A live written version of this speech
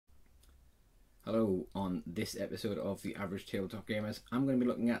Hello, on this episode of The Average Tabletop Gamers, I'm going to be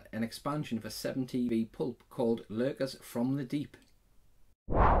looking at an expansion for 7TV Pulp called Lurkers from the Deep.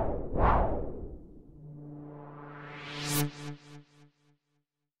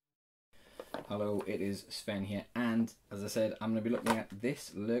 Hello, it is Sven here, and as I said, I'm going to be looking at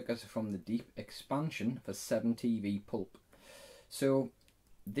this Lurkers from the Deep expansion for 7TV Pulp. So,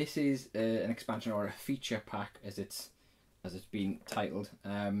 this is an expansion or a feature pack, as it's been titled.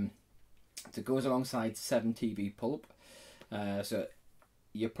 It goes alongside 7TV Pulp. So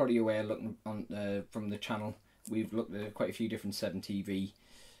you're probably aware, looking on from the channel, we've looked at quite a few different 7TV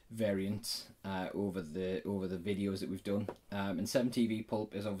variants over the videos that we've done. And 7TV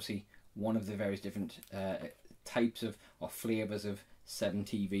Pulp is obviously one of the various different types of or flavours of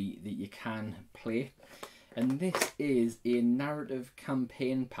 7TV that you can play. And this is a narrative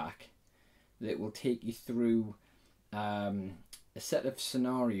campaign pack that will take you through a set of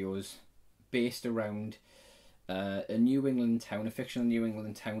scenarios based around a New England town, a fictional New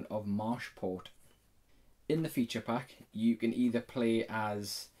England town of Marshport. In the feature pack, you can either play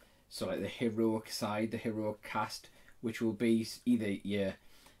as sort of like the heroic side, the heroic cast, which will be either your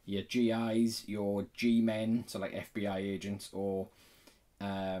GIs, your G-men, so like FBI agents, or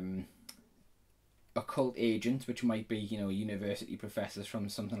occult agents, which might be, you know, university professors from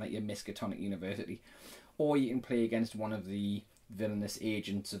something like your Miskatonic University, or you can play against one of the villainous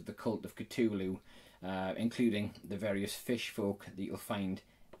agents of the cult of Cthulhu, including the various fish folk that you'll find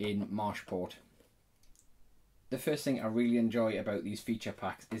in Marshport. The first thing I really enjoy about these feature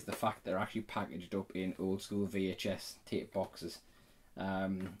packs is the fact they're actually packaged up in old school VHS tape boxes.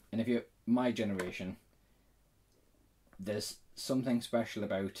 And if you're my generation, there's something special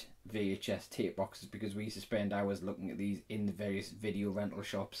about VHS tape boxes, because we used to spend hours looking at these in the various video rental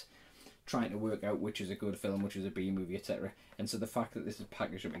shops, trying to work out which is a good film, which is a B movie, etc. And so the fact that this is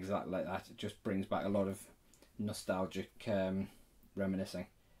packaged up exactly like that, it just brings back a lot of nostalgic reminiscing.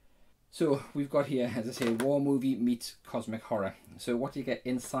 So we've got here, as I say, war movie meets cosmic horror. So what do you get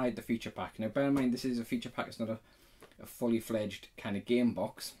inside the feature pack? Now bear in mind, this is a feature pack, it's not a fully fledged kind of game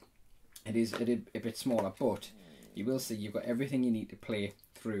box. It is a bit smaller, but you will see you've got everything you need to play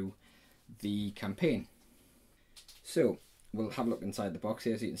through the campaign. So we'll have a look inside the box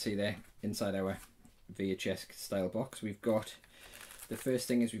here. So you can see there, inside our VHS style box, we've got, the first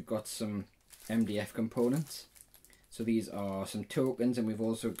thing is we've got some MDF components. So these are some tokens, and we've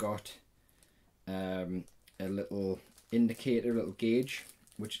also got a little indicator, a little gauge,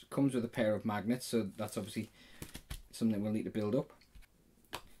 which comes with a pair of magnets. So that's obviously something we'll need to build up.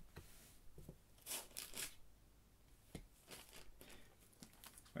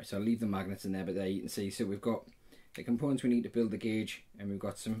 Right, so I'll leave the magnets in there, but there you can see, so we've got the components we need to build the gauge, and we've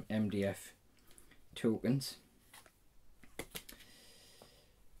got some MDF tokens.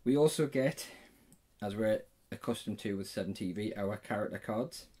 We also get, as we're accustomed to with 7TV, our character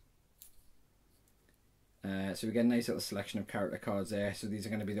cards. So we get a nice little selection of character cards there. So these are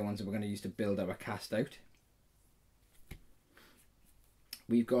going to be the ones that we're going to use to build our cast out.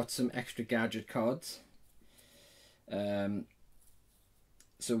 We've got some extra gadget cards. So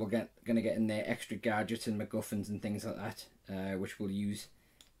we're going to get in there extra gadgets and MacGuffins and things like that, which we'll use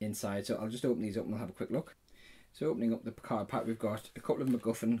inside. So I'll just open these up and we'll have a quick look. So opening up the card pack, we've got a couple of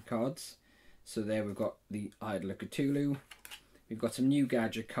MacGuffin cards. So there we've got the Idol of Cthulhu. We've got some new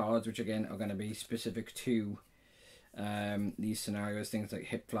gadget cards, which again are going to be specific to these scenarios, things like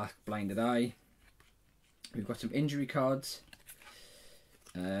hip flask, blinded eye. We've got some injury cards.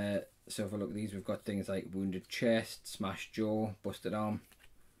 So if I look at these, we've got things like wounded chest, smashed jaw, busted arm.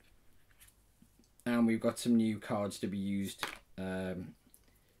 And we've got some new cards to be used, the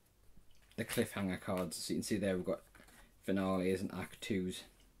cliffhanger cards. So you can see there we've got finales and act 2s.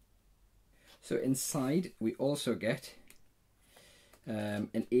 So inside we also get an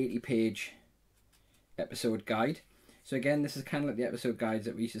 80-page episode guide. So again, this is kind of like the episode guides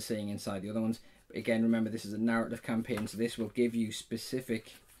that we used to seeing inside the other ones. But again, remember, this is a narrative campaign, so this will give you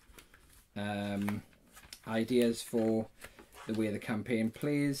specific ideas for the way the campaign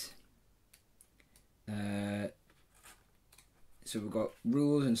plays. So we've got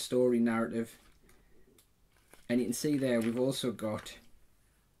rules and story narrative, and you can see there we've also got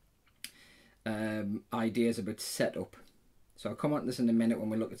ideas about setup. So I'll come on to this in a minute when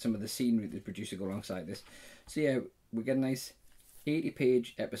we look at some of the scenery that the producer go alongside this. So yeah, we get a nice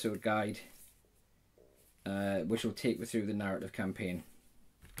 80-page episode guide, which will take you through the narrative campaign.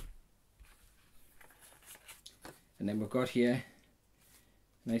 And then we've got here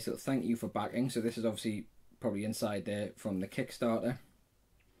a nice little thank you for backing. So this is obviously probably inside there from the Kickstarter.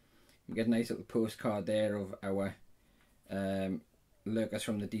 We get a nice little postcard there of our Lurkers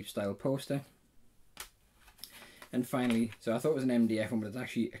from the Deep style poster. And finally, so I thought it was an MDF one, but it's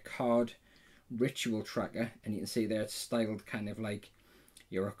actually a card ritual tracker, and you can see there it's styled kind of like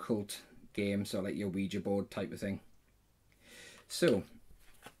your occult game, so like your Ouija board type of thing. So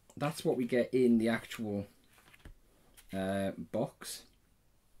that's what we get in the actual box.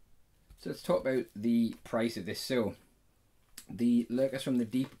 So let's talk about the price of this. So the Lurkers from the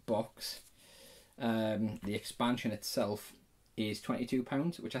Deep box, the expansion itself is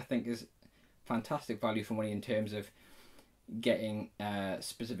 £22, which I think is fantastic value for money in terms of getting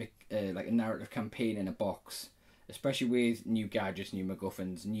specific like a narrative campaign in a box, especially with new gadgets, new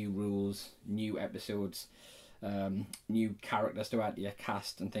MacGuffins, new rules, new episodes, new characters to add to your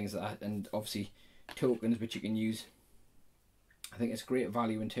cast and things like that, and obviously tokens which you can use. I think it's great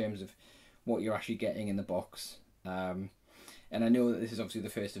value in terms of what you're actually getting in the box. And I know that this is obviously the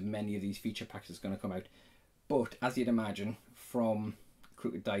first of many of these feature packs that's going to come out, but as you'd imagine from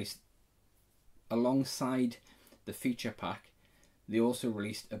Crooked Dice, alongside the feature pack, they also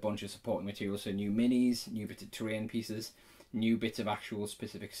released a bunch of supporting materials, so new minis, new bits of terrain pieces, new bits of actual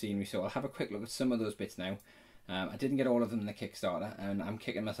specific scenery. So I'll have a quick look at some of those bits now. I didn't get all of them in the Kickstarter, and I'm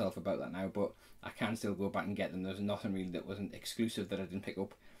kicking myself about that now, but I can still go back and get them. There's nothing really that wasn't exclusive that I didn't pick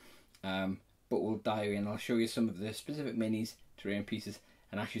up. But we'll dive in. I'll show you some of the specific minis, terrain pieces,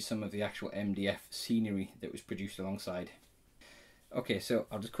 and actually some of the actual MDF scenery that was produced alongside. Okay, so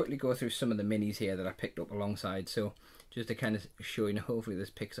I'll just quickly go through some of the minis here that I picked up alongside. So just to kind of show you, hopefully this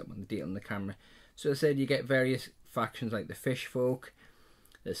picks up on the detail on the camera. So as I said, you get various factions like the Fish Folk.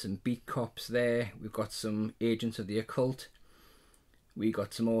 There's some beat cops there. We've got some agents of the occult. We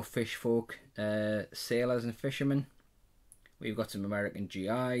got some more Fish Folk, sailors and fishermen. We've got some American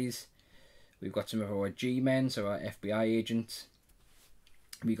GIs. We've got some of our G-men, so our FBI agents.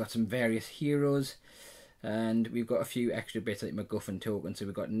 We've got some various heroes. And we've got a few extra bits like MacGuffin tokens. So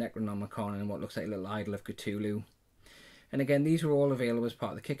we've got Necronomicon and what looks like a little idol of Cthulhu. And again, these were all available as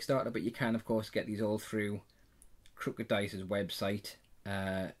part of the Kickstarter, but you can, of course, get these all through Crooked Dice's website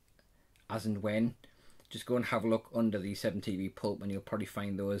as and when. Just go and have a look under the 7TV Pulp and you'll probably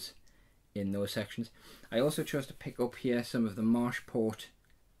find those in those sections. I also chose to pick up here some of the Marshport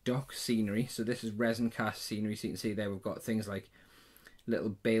dock scenery. So this is resin cast scenery, so you can see there we've got things like little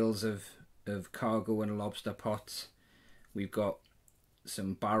bales of cargo and lobster pots. We've got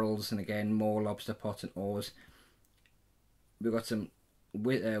some barrels and again more lobster pots and oars. We've got some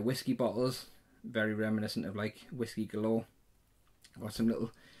whiskey bottles, very reminiscent of like Whiskey Galore. We've got some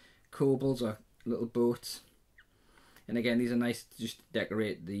little kobolds or little boats. And again, these are nice to just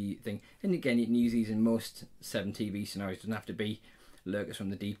decorate the thing. And again, you can use these in most 7TV scenarios. It doesn't have to be Lurkers from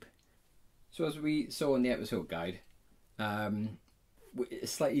the Deep. So as we saw in the episode guide,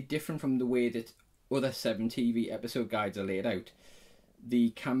 it's slightly different from the way that other 7TV episode guides are laid out.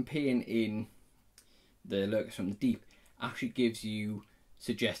 The campaign in the Lurkers from the Deep actually gives you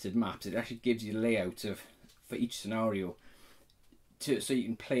suggested maps. It actually gives you layouts for each scenario, so you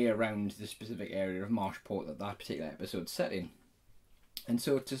can play around the specific area of Marshport that particular episode's set in. And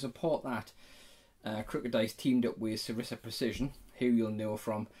so to support that, Crooked Dice teamed up with Sarissa Precision, who you'll know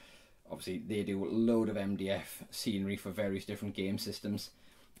from, obviously they do a load of MDF scenery for various different game systems,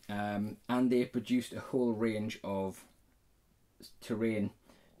 and they produced a whole range of terrain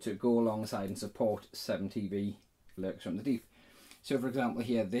to go alongside and support 7TV Lurkers from the Deep. So for example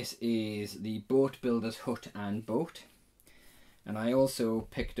here, this is the Boat Builder's Hut and Boat. And I also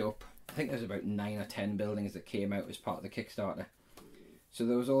picked up, I think there's about 9 or 10 buildings that came out as part of the Kickstarter. So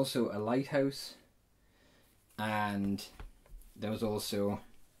there was also a lighthouse, and there was also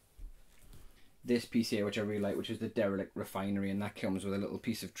this piece here which I really like, which is the derelict refinery, and that comes with a little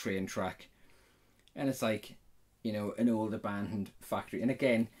piece of train track. And it's like, you know, an old abandoned factory. And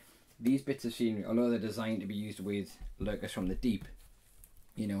again, these bits of scenery, although they're designed to be used with Lurkers from the Deep,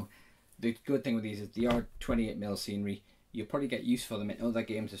 you know, the good thing with these is they are 28mm scenery. You'll probably get use for them in other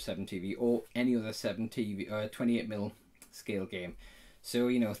games of 7TV or any other 7TV or 28mm scale game. So,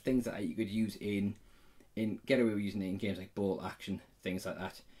 you know, things that you could use in get away with using it in games like Bolt Action, things like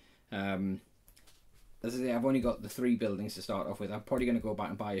that. As I say, I've only got the 3 buildings to start off with. I'm probably going to go back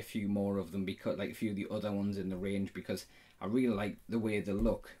and buy a few more of them, because like a few of the other ones in the range, because I really like the way they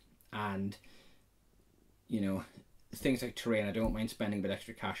look. And, you know, things like terrain, I don't mind spending a bit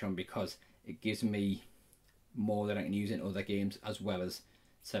extra cash on, because it gives me more than I can use in other games as well as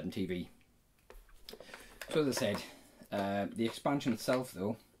 7TV. So as I said, the expansion itself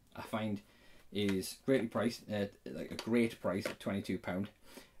though, I find is greatly priced, like a great price at £22.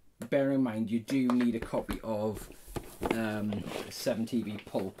 Bear in mind you do need a copy of 7TV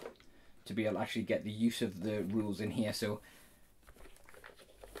Pulp to be able to actually get the use of the rules in here. So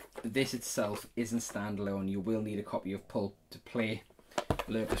this itself isn't standalone. You will need a copy of Pulp to play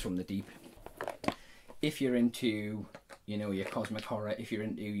Lurkers from the Deep. If you're into, you know, your cosmic horror, if you're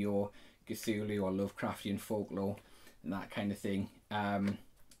into your Cthulhu or Lovecraftian folklore and that kind of thing,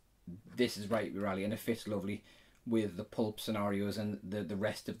 this is right up your alley, and it fits lovely with the Pulp scenarios and the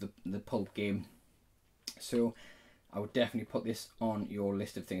rest of the Pulp game. So I would definitely put this on your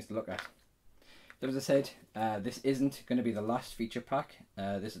list of things to look at. But as I said, this isn't going to be the last feature pack.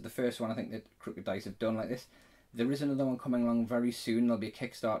 This is the first one I think that Crooked Dice have done like this. There is another one coming along very soon. There'll be a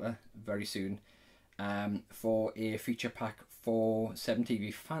Kickstarter very soon for a feature pack for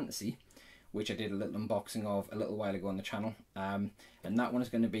 7TV Fantasy, which I did a little unboxing of a little while ago on the channel. And that one is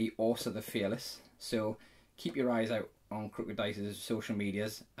going to be also the Fearless. So keep your eyes out on Crooked Dice's social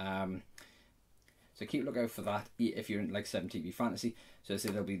medias. So keep a look out for that if you're in like 7TV Fantasy. So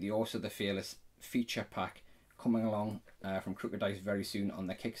there'll be the also the Fearless feature pack coming along from Crooked Dice very soon on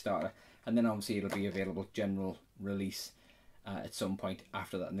the Kickstarter. And then obviously it'll be available general release at some point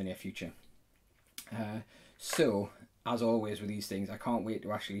after that in the near future. So as always with these things, I can't wait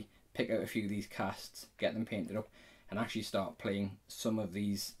to actually pick out a few of these casts, get them painted up, and actually start playing some of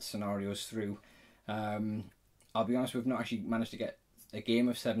these scenarios through. I'll be honest, we've not actually managed to get a game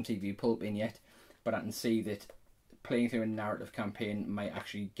of 7TV Pulp in yet, but I can see that playing through a narrative campaign might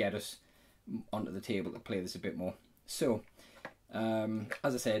actually get us onto the table to play this a bit more. So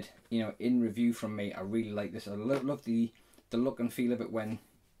as I said, you know, in review from me, I really like this. I love the look and feel of it when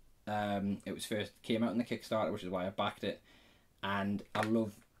it was first came out in the Kickstarter, which is why I backed it, and I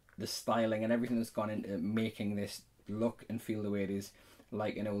love the styling and everything that's gone into making this look and feel the way it is,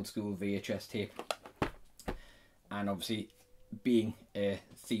 like an old school VHS tape, and obviously being a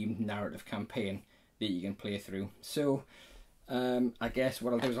themed narrative campaign that you can play through. So I guess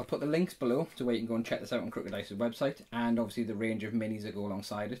what I'll do is I'll put the links below to where you can go and check this out on Crooked Dice's website, and obviously the range of minis that go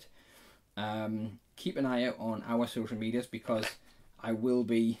alongside it. Keep an eye out on our social medias, because I will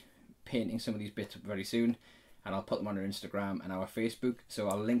be painting some of these bits up very soon, and I'll put them on our Instagram and our Facebook. So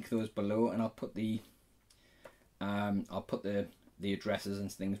I'll link those below, and I'll put the addresses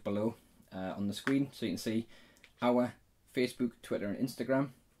and things below on the screen, so you can see our Facebook, Twitter and Instagram.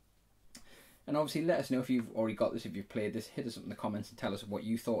 And obviously let us know if you've already got this, if you've played this. Hit us up in the comments and tell us what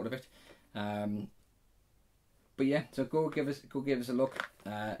you thought of it. But yeah, so go give us a look.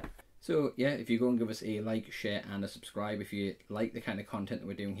 So yeah, if you go and give us a like, share and a subscribe if you like the kind of content that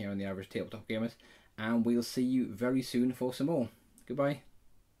we're doing here on the Average Tabletop Gamers, and we'll see you very soon for some more. Goodbye.